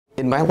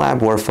In my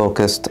lab, we're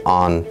focused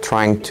on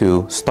trying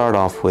to start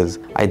off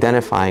with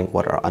identifying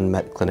what are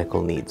unmet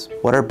clinical needs.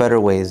 What are better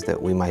ways that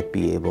we might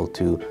be able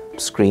to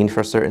screen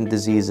for certain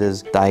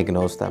diseases,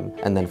 diagnose them,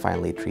 and then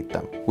finally treat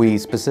them. We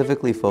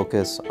specifically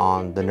focus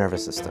on the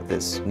nervous system,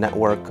 this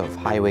network of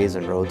highways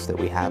and roads that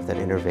we have that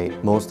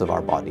innervate most of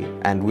our body.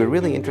 And we're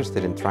really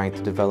interested in trying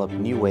to develop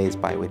new ways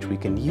by which we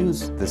can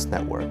use this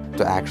network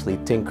to actually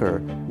tinker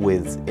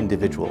with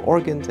individual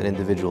organs and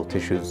individual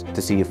tissues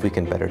to see if we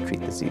can better treat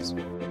disease.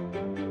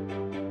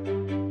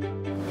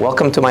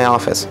 Welcome to my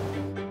office.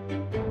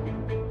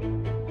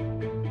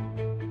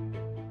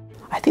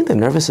 I think the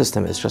nervous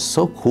system is just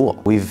so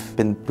cool. We've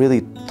been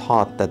really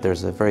taught that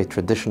there's a very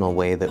traditional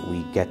way that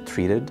we get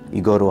treated.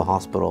 You go to a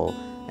hospital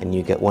and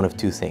you get one of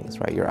two things,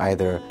 right? You're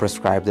either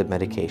prescribed a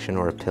medication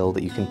or a pill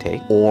that you can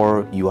take,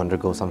 or you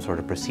undergo some sort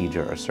of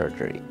procedure or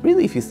surgery.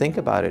 Really, if you think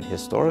about it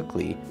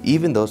historically,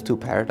 even those two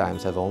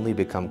paradigms have only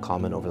become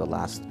common over the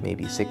last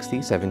maybe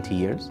 60, 70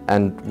 years.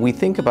 And we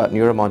think about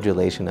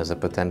neuromodulation as a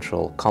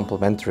potential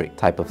complementary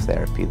type of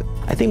therapy.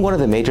 I think one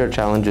of the major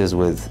challenges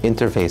with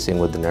interfacing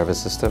with the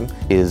nervous system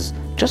is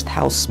just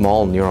how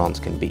small neurons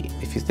can be.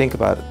 If you think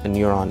about a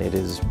neuron, it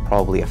is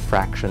probably a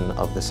fraction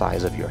of the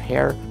size of your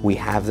hair. We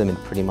have them in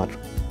pretty much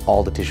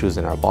all the tissues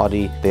in our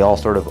body. They all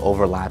sort of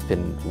overlap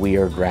in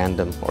weird,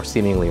 random, or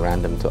seemingly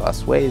random to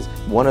us ways.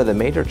 One of the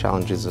major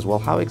challenges is, well,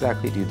 how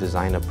exactly do you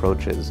design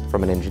approaches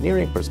from an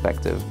engineering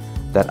perspective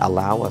that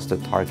allow us to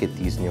target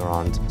these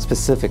neurons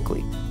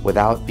specifically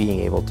without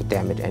being able to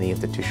damage any of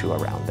the tissue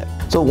around them?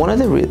 So one of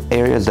the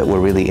areas that we're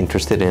really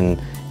interested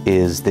in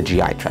is the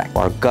GI tract.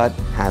 Our gut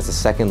has the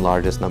second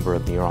largest number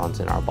of neurons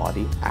in our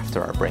body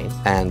after our brain.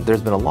 And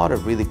there's been a lot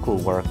of really cool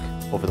work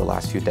over the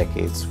last few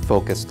decades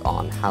focused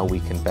on how we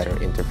can better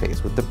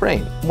interface with the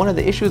brain. One of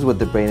the issues with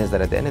the brain is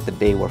that at the end of the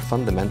day, we're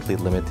fundamentally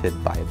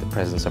limited by the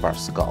presence of our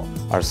skull.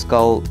 Our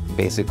skull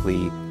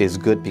basically is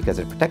good because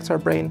it protects our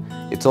brain.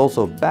 It's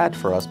also bad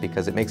for us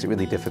because it makes it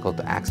really difficult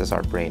to access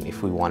our brain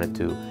if we wanted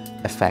to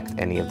affect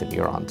any of the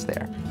neurons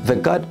there. The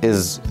gut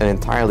is an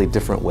entirely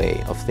different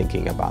way of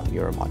thinking about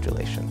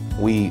neuromodulation.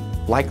 We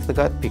like the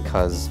gut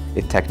because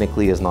it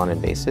technically is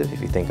non-invasive.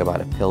 If you think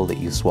about a pill that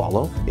you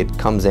swallow, it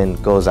comes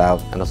in, goes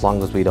out, and as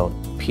long as we don't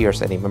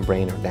pierce any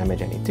membrane or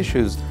damage any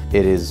tissues,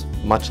 it is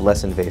much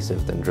less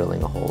invasive than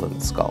drilling a hole in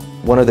the skull.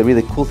 One of the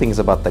really cool things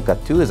about the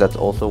gut too is that's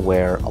also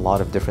where a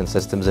lot of different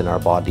systems in our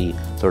body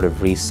sort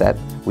of reset.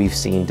 We've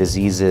seen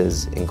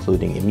diseases,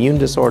 including immune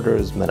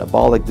disorders,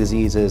 metabolic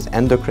diseases,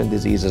 endocrine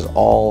diseases,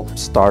 all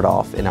start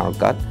off in our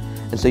gut.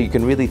 And so you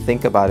can really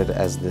think about it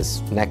as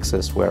this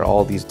nexus where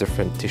all these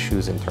different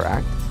tissues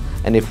interact.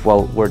 And if,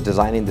 well, we're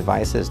designing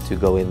devices to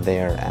go in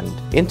there and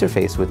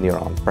interface with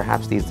neurons,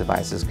 perhaps these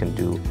devices can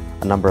do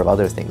a number of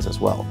other things as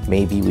well.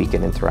 Maybe we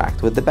can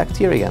interact with the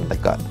bacteria in the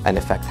gut and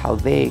affect how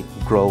they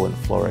grow and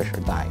flourish or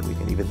die. We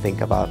can even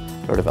think about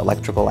sort of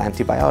electrical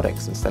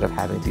antibiotics instead of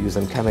having to use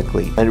them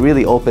chemically. And it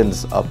really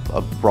opens up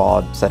a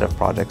broad set of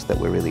projects that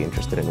we're really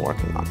interested in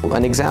working on.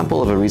 An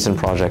example of a recent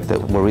project that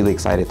we're really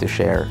excited to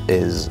share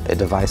is a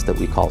device that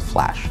we call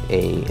Flash,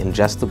 an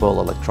ingestible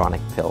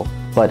electronic pill.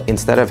 But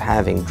instead of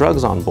having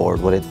drugs on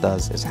board, what it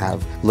does is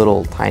have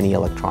little tiny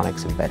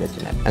electronics embedded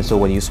in it. And so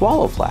when you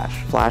swallow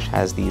Flash, Flash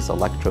has these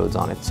electrodes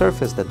on its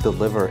surface that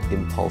deliver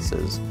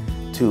impulses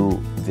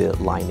to the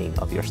lining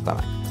of your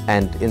stomach.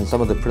 And in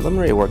some of the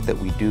preliminary work that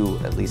we do,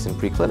 at least in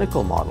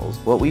preclinical models,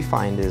 what we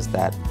find is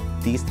that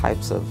these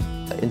types of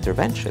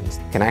interventions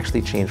can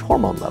actually change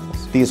hormone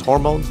levels. These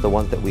hormones, the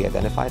ones that we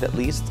identified at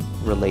least,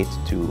 relate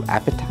to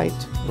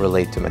appetite,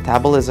 relate to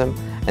metabolism,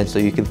 and so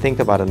you can think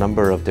about a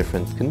number of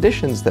different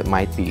conditions that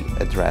might be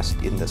addressed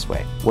in this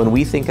way. When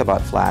we think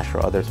about Flash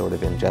or other sort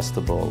of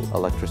ingestible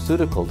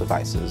electroceutical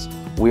devices,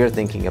 we're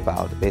thinking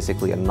about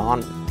basically a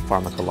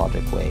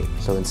non-pharmacologic way.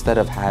 So instead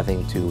of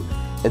having to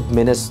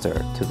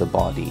administer to the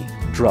body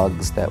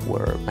drugs that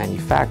were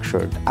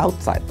manufactured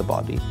outside the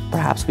body,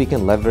 perhaps we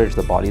can leverage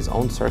the body's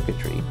own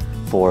circuitry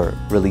for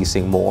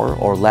releasing more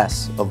or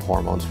less of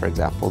hormones, for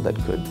example, that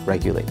could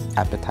regulate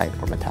appetite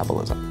or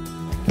metabolism.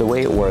 The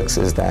way it works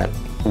is that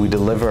we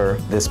deliver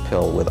this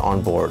pill with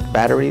onboard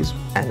batteries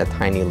and a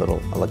tiny little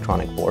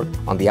electronic board.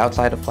 On the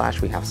outside of Flash,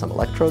 we have some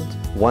electrodes.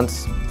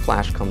 Once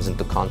Flash comes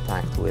into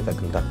contact with a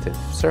conductive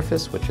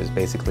surface, which is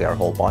basically our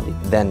whole body,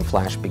 then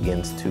Flash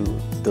begins to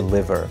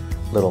deliver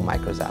little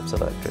microzaps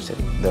of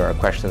electricity. There are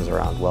questions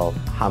around, well,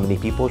 how many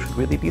people should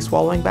really be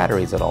swallowing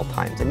batteries at all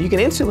times? And you can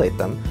insulate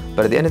them,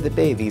 but at the end of the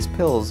day, these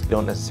pills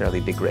don't necessarily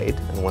degrade,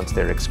 and once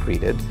they're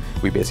excreted,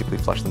 we basically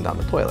flush them down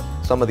the toilet.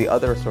 Some of the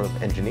other sort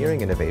of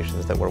engineering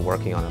innovations that we're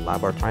working on in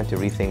lab are trying to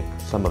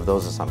rethink some of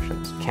those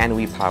assumptions. Can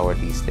we power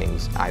these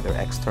things either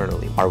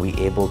externally? Are we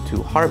able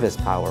to harvest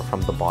power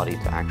from the body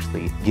to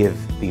actually give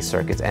these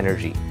circuits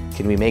energy?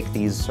 Can we make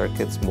these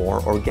circuits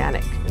more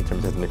organic in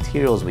terms of the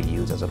materials we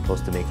use as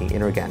opposed to making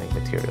inorganic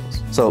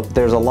materials? So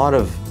there's a lot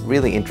of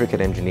really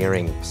intricate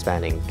engineering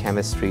spanning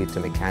chemistry to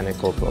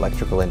mechanical to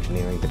electrical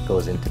engineering that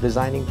goes into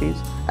designing these.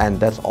 And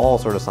that's all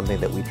sort of something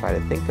that we try to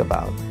think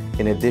about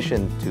in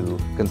addition to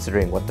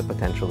considering what the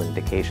potential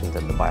indications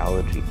and the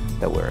biology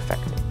that we're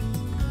affecting.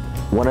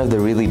 One of the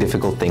really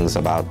difficult things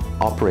about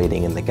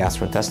operating in the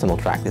gastrointestinal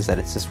tract is that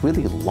it's this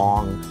really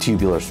long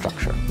tubular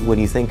structure. When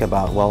you think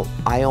about, well,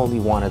 I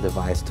only want a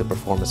device to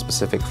perform a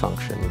specific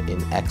function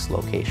in X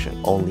location,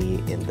 only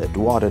in the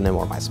duodenum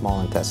or my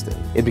small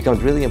intestine, it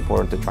becomes really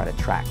important to try to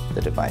track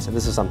the device. And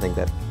this is something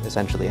that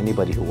essentially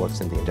anybody who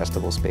works in the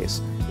ingestible space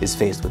is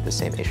faced with the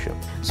same issue.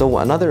 So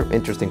another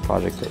interesting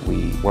project that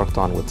we worked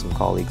on with some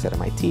colleagues at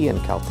MIT and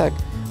Caltech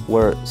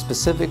were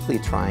specifically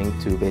trying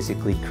to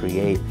basically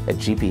create a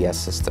GPS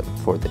system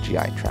for the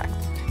GI tract.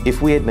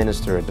 If we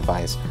administer a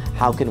device,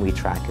 how can we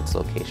track its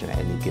location at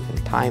any given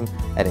time,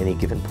 at any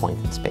given point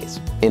in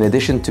space? In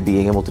addition to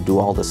being able to do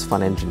all this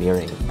fun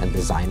engineering and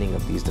designing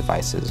of these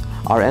devices,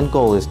 our end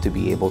goal is to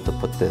be able to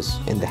put this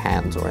in the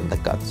hands or in the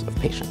guts of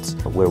patients,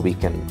 where we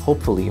can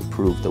hopefully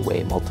improve the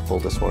way multiple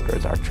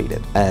disorders are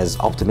treated. As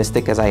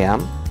optimistic as I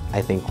am,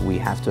 I think we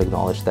have to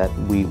acknowledge that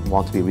we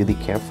want to be really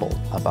careful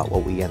about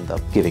what we end up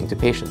giving to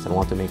patients and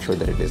want to make sure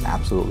that it is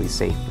absolutely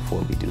safe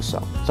before we do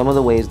so. Some of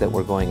the ways that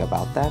we're going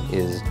about that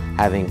is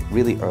having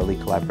really early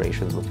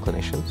collaborations with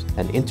clinicians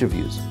and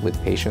interviews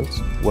with patients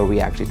where we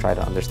actually try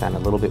to understand a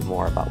little bit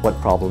more about what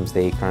problems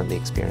they currently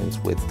experience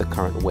with the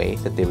current way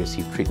that they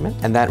receive treatment.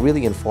 And that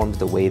really informs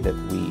the way that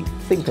we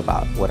think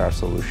about what our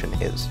solution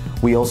is.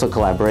 We also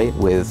collaborate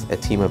with a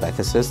team of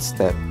ethicists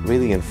that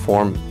really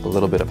inform a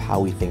little bit of how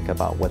we think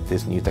about what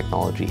this new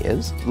technology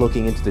is.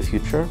 Looking into the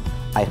future,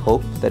 I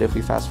hope that if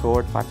we fast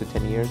forward 5 to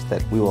 10 years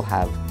that we will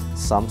have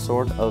some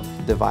sort of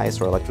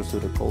device or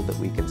electroceutical that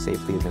we can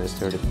safely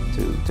administer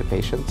to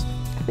patients.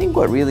 I think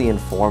what really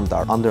informed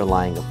our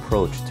underlying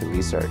approach to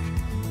research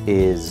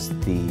is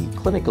the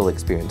clinical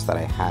experience that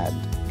I had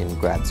in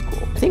grad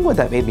school. I think what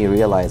that made me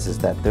realize is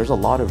that there's a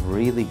lot of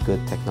really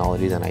good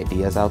technologies and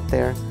ideas out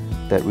there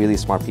that really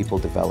smart people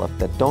develop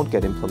that don't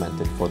get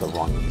implemented for the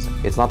wrong reason.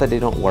 It's not that they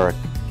don't work,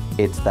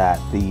 it's that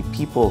the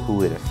people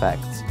who it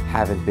affects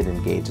haven't been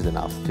engaged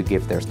enough to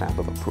give their stamp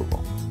of approval.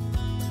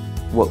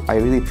 What I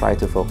really try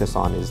to focus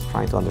on is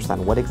trying to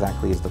understand what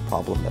exactly is the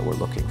problem that we're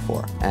looking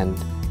for, and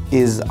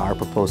is our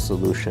proposed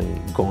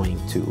solution going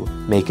to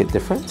make a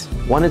difference?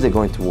 One, is it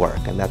going to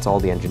work? And that's all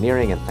the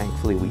engineering, and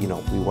thankfully we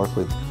work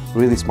with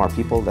really smart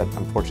people that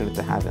I'm fortunate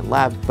to have in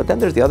lab. But then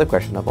there's the other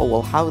question of, oh,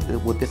 well, how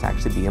would this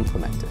actually be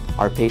implemented?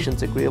 Are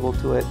patients agreeable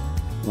to it?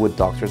 Would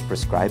doctors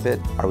prescribe it?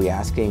 Are we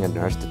asking a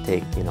nurse to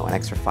take, an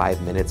extra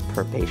 5 minutes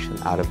per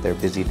patient out of their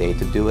busy day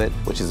to do it,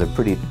 which is a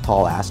pretty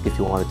tall ask if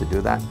you wanted to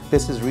do that?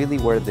 This is really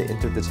where the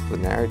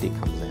interdisciplinarity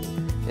comes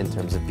in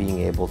terms of being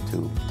able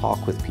to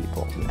talk with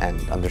people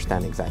and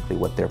understand exactly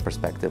what their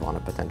perspective on a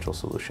potential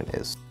solution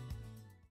is.